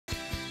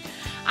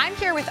I'm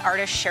here with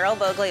artist Cheryl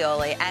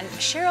Boglioli, and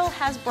Cheryl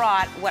has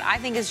brought what I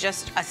think is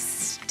just a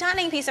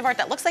stunning piece of art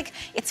that looks like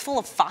it's full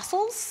of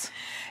fossils.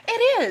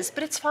 It is,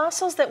 but it's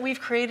fossils that we've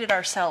created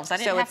ourselves. I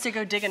didn't have to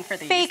go digging for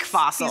these. Fake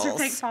fossils. These are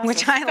fake fossils.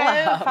 Which I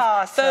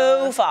love.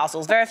 Faux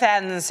fossils, very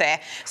fancy.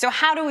 So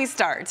how do we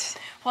start?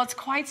 Well, it's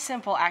quite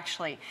simple,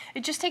 actually.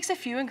 It just takes a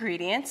few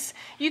ingredients.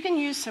 You can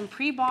use some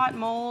pre-bought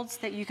molds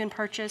that you can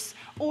purchase,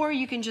 or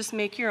you can just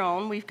make your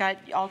own. We've got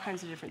all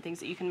kinds of different things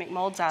that you can make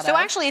molds out of. So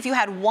actually, if you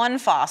had one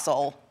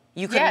fossil,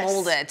 you could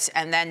mold it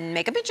and then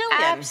make a bajillion.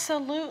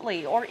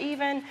 Absolutely. Or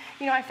even,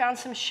 you know, I found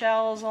some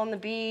shells on the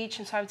beach,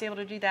 and so I was able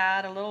to do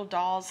that. A little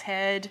doll's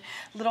head,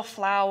 little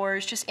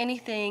flowers, just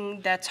anything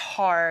that's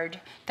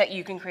hard that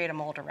you can create a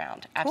mold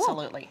around.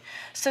 Absolutely. Cool.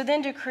 So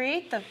then to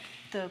create the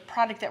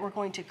product that we're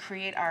going to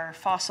create our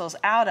fossils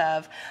out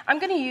of, I'm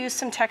going to use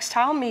some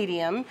textile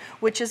medium,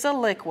 which is a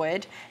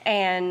liquid,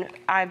 and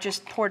I've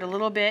just poured a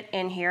little bit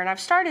in here, and I've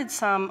started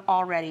some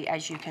already,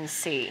 as you can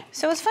see.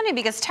 So it's funny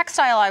because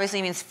textile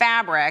obviously means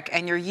fabric,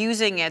 and you're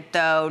using it,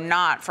 though,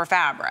 not for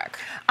fabric.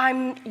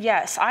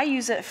 Yes, I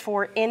use it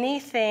for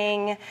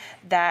anything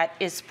that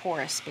is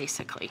porous,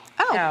 basically.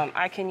 Oh.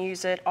 I can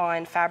use it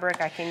on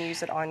fabric, I can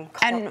use it on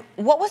cloth. And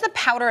what was the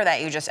powder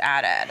that you just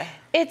added?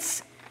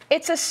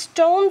 It's a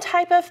stone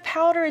type of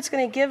powder. It's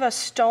going to give a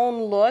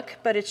stone look,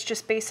 but it's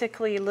just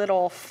basically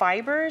little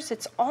fibers.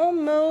 It's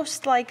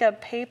almost like a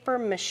paper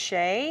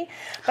mache,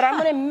 but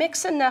I'm going to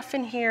mix enough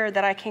in here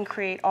that I can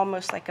create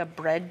almost like a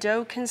bread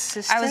dough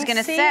consistency. I was going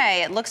to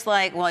say, it looks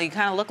like, well, you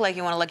kind of look like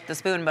you want to lick the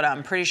spoon, but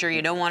I'm pretty sure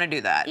you don't want to do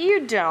that.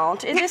 You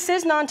don't. This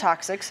is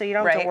non-toxic, so you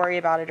don't have to worry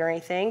about it or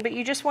anything, but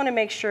you just want to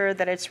make sure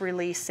that it's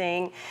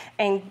releasing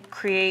and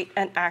create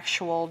an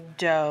actual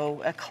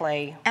dough, a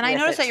clay. And I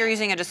noticed that you're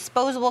using a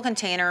disposable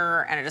container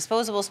and a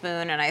disposable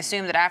spoon, and I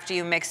assume that after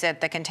you mix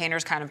it, the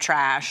container's kind of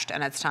trashed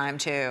and it's time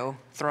to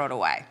throw it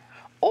away.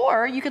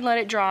 Or you can let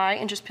it dry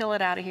and just peel it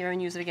out of here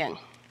and use it again.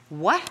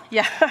 What?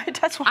 Yeah,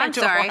 that's what I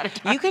do. I'm sorry.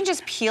 You can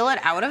just peel it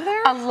out of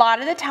there? A lot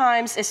of the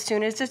times, as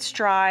soon as it's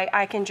dry,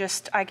 I can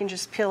just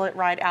peel it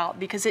right out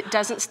because it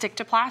doesn't stick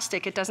to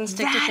plastic. It doesn't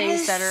stick to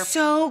things that are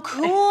so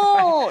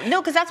cool.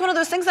 No, because that's one of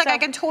those things like I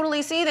can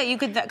totally see that you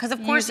could, because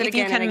of course if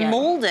you can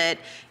mold it,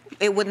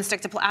 it wouldn't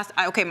stick to plastic.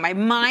 Okay, my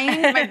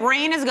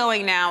brain is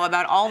going now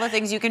about all the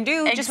things you can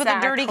do just with a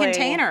dirty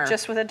container.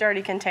 Just with a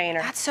dirty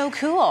container. That's so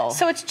cool.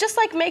 So it's just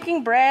like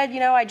making bread, you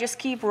know, I just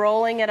keep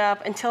rolling it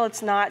up until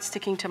it's not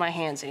sticking to my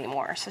hands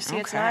anymore. So see,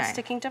 it's not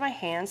sticking to my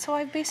hands, so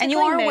I've basically And you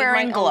are made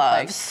wearing my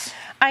gloves.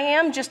 I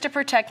am, just to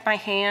protect my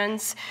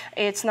hands.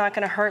 It's not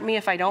going to hurt me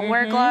if I don't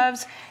wear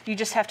gloves. You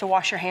just have to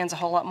wash your hands a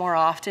whole lot more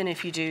often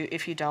if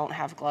you don't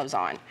have gloves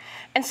on.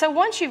 And so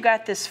once you've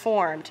got this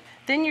formed,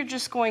 then you're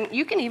just going,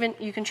 you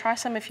can try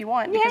some if you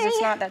want because it's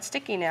not that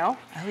sticky now.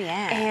 Oh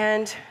yeah.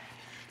 And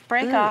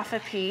break off a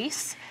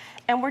piece,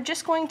 and we're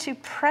just going to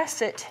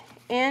press it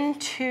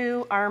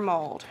into our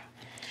mold.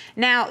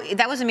 Now,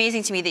 that was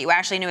amazing to me that you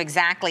actually knew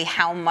exactly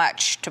how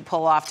much to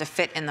pull off to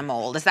fit in the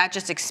mold. Is that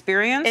just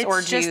experience,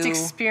 or do you just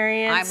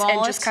experience eyeball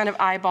and just kind of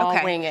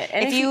eyeball wing it.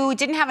 And if you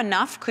didn't have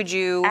enough, could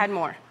you add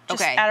more?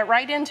 Just add it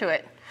right into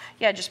it.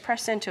 Yeah, just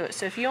press into it.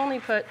 So if you only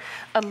put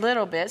a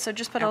little bit, so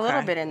just put a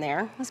little bit in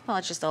there. Let's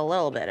put just a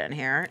little bit in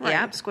here. Right.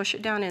 Yeah. Squish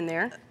it down in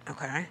there.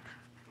 Okay.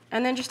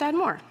 And then just add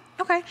more.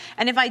 Okay.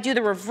 And if I do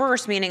the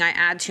reverse, meaning I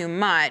add too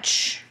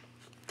much,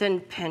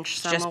 then pinch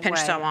some away. Just pinch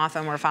some off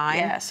and we're fine?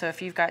 Yeah, so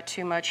if you've got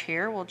too much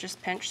here, we'll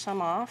just pinch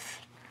some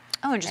off.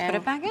 Oh, and just put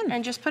it back in.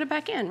 And just put it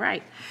back in,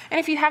 right. And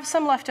if you have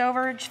some left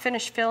over, just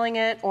finish filling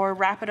it or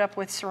wrap it up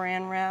with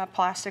saran wrap,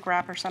 plastic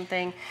wrap or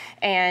something,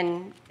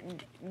 and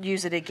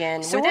use it again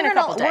within a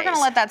couple days. We're gonna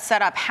let that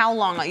set up how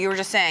long? You were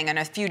just saying in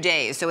a few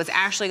days, so it's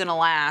actually gonna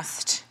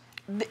last.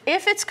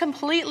 If it's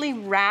completely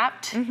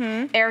wrapped,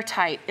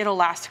 airtight, it'll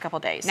last a couple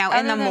days. Now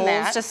in the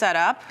molds to set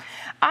up?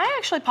 I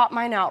actually pop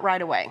mine out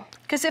right away.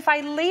 Because if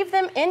I leave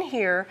them in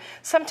here,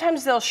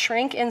 sometimes they'll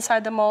shrink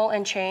inside the mold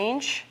and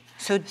change.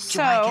 So do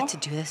I get to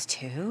do this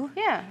too?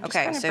 Yeah.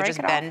 Okay, so just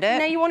bend it.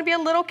 Now you want to be a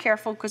little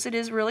careful because it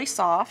is really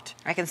soft.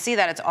 I can see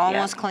that it's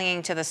almost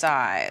clinging to the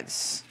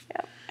sides.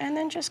 Yep, and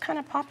then just kind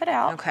of pop it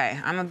out. Okay,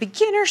 I'm a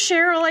beginner,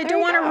 Cheryl. I don't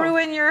want to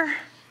ruin your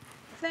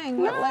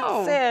thing, but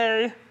let's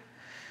see.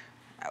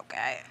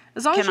 Okay.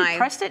 As long as you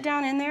pressed it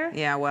down in there.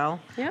 Yeah, well,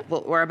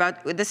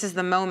 this is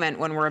the moment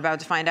when we're about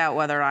to find out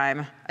whether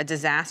I'm a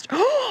disaster.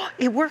 Oh,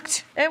 it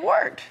worked. It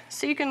worked.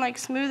 So you can like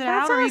smooth it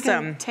out, or you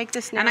can take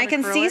this now and I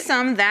can see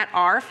some that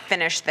are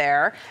finished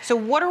there. So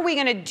what are we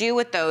gonna do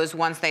with those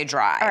once they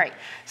dry? All right,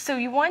 so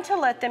you want to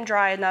let them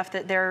dry enough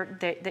that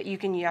that you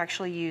can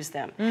actually use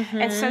them.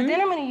 And so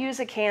then I'm gonna use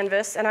a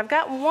canvas, and I've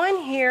got one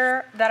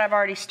here that I've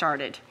already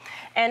started.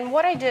 And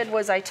what I did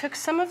was I took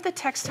some of the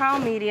textile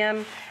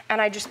medium and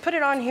I just put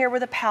it on here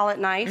with a palette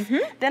knife.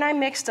 Then I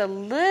mixed a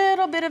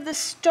little bit of the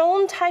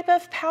stone type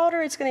of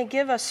powder. It's gonna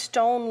give a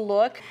stone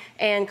look,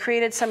 and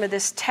created some of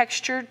this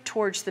texture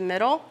towards the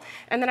middle.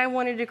 And then I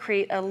wanted to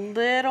create a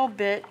little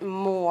bit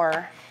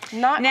more.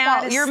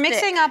 Now, you're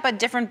mixing up a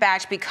different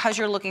batch because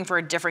you're looking for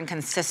a different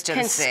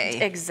consistency.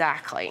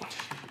 Exactly.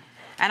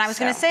 And I was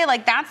gonna say,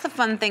 like, that's the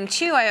fun thing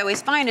too, I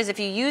always find, is if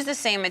you use the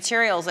same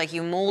materials, like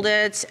you mold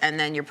it and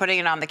then you're putting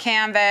it on the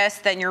canvas,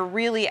 then you're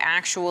really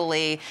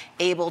actually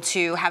able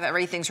to have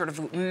everything sort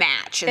of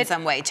match in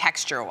some way,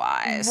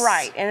 texture-wise.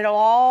 Right, and it'll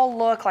all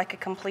look like a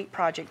complete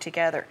project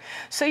together.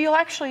 So you'll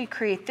actually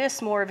create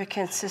this more of a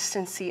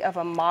consistency of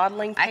a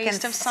modeling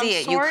paste of some sort. I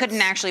can see it. You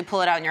couldn't actually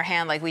pull it out in your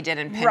hand like we did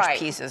and pinch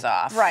pieces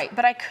off. Right,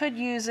 but I could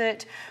use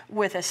it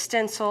with a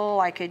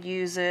stencil. I could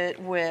use it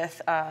with,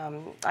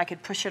 I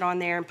could push it on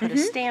there and put a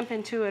stamp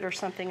into it or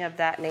something of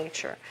that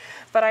nature.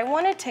 But I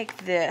want to take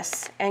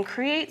this and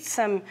create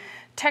some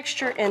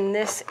texture in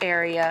this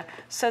area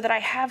so that I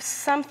have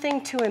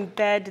something to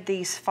embed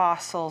these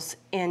fossils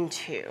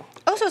into.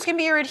 Oh, so it's going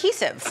to be your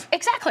adhesive.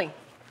 Exactly.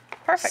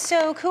 Perfect.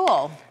 So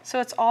cool.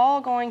 So it's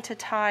all going to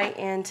tie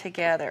in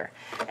together.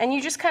 And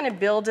you just kind of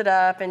build it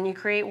up and you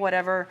create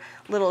whatever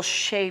little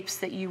shapes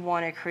that you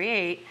want to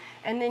create.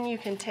 And then you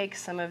can take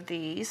some of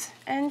these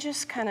and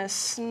just kind of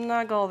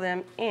snuggle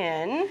them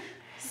in.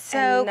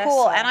 So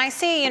cool. And I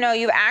see, you know,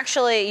 you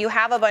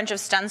have a bunch of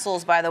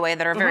stencils, by the way,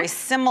 that are very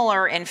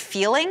similar in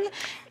feeling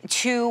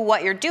to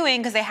what you're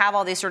doing, because they have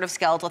all these sort of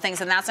skeletal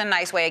things. And that's a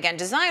nice way, again,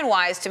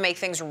 design-wise, to make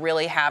things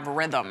really have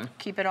rhythm.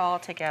 Keep it all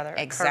together.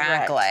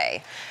 Exactly.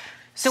 Correct.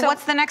 So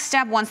what's the next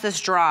step once this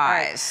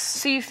dries? Right.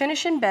 So you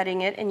finish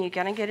embedding it, and you're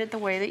going to get it the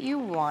way that you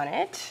want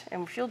it.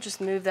 And if you'll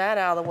just move that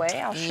out of the way,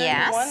 I'll show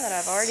you one that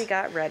I've already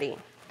got ready.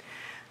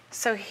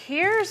 So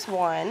here's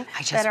one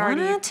I just want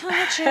to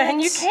touch it.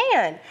 And you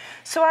can.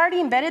 So I already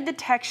embedded the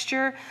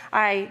texture.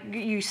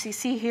 You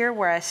see here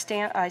where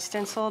I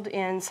stenciled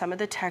in some of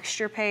the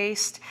texture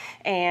paste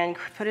and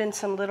put in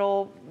some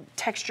little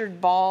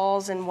textured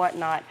balls and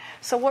whatnot.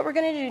 So what we're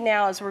going to do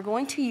now is we're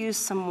going to use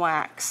some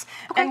wax.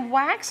 Okay. And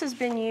wax has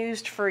been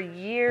used for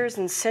years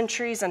and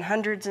centuries and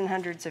hundreds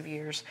of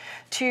years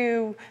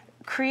to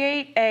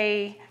create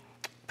a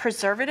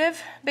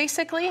preservative,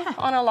 basically,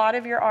 on a lot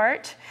of your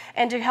art,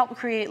 and to help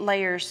create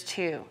layers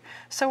too.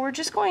 So we're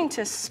just going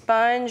to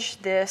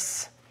sponge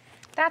that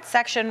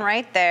section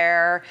right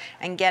there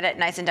and get it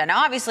nice and done.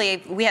 Now, obviously,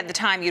 if we had the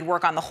time, you'd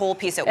work on the whole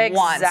piece at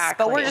once,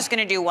 but we're just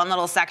gonna do one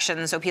little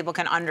section so people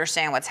can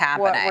understand what's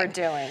happening. What we're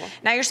doing.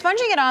 Now, you're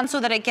sponging it on so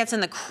that it gets in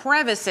the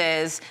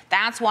crevices.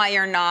 That's why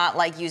you're not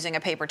like using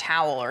a paper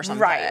towel or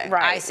something. Right.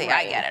 I see,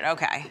 I get it,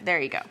 okay. There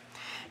you go.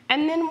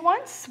 And then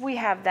once we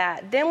have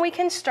that, then we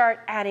can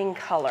start adding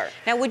color.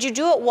 Now, would you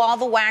do it while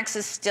the wax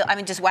is still, I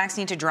mean, does wax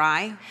need to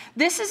dry?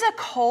 This is a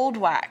cold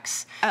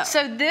wax. Oh.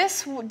 So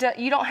this,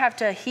 you don't have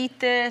to heat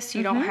this,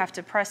 you don't have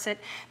to press it.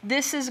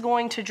 This is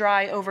going to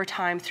dry over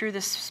time through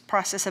this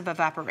process of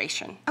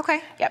evaporation.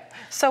 Okay. Yep.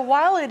 So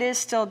while it is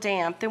still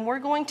damp, then we're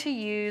going to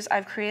use,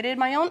 I've created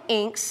my own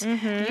inks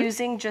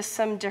using just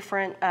some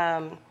different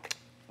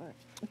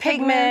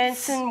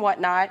pigments and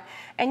whatnot,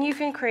 and you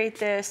can create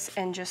this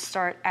and just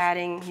start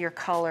adding your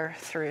color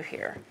through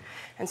here.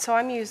 And so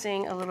I'm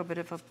using a little bit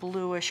of a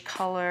bluish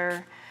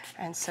color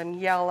and some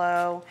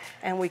yellow,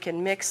 and we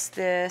can mix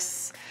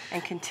this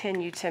and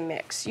continue to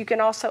mix. You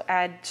can also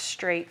add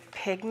straight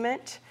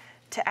pigment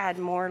to add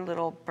more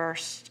little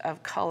bursts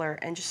of color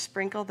and just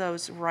sprinkle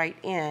those right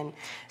in.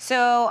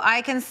 So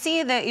I can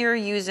see that you're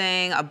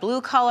using a blue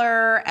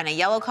color and a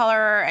yellow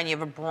color, and you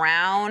have a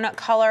brown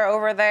color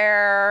over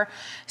there.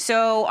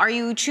 So are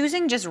you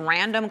choosing just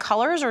random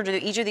colors, or do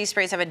each of these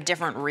sprays have a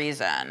different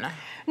reason?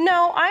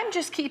 No, I'm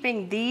just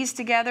keeping these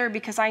together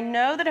because I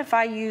know that if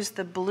I use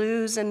the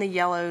blues and the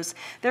yellows,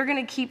 they're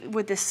gonna keep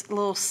with this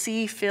little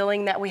sea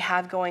feeling that we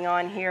have going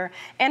on here,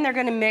 and they're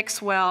gonna mix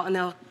well and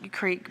they'll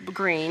create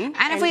green.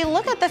 And if we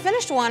look at the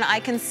finished one, I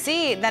can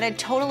see that it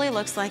totally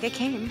looks like it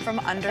came from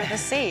under the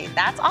sea.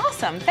 That's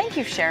awesome. Thank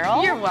you,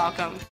 Cheryl. You're welcome.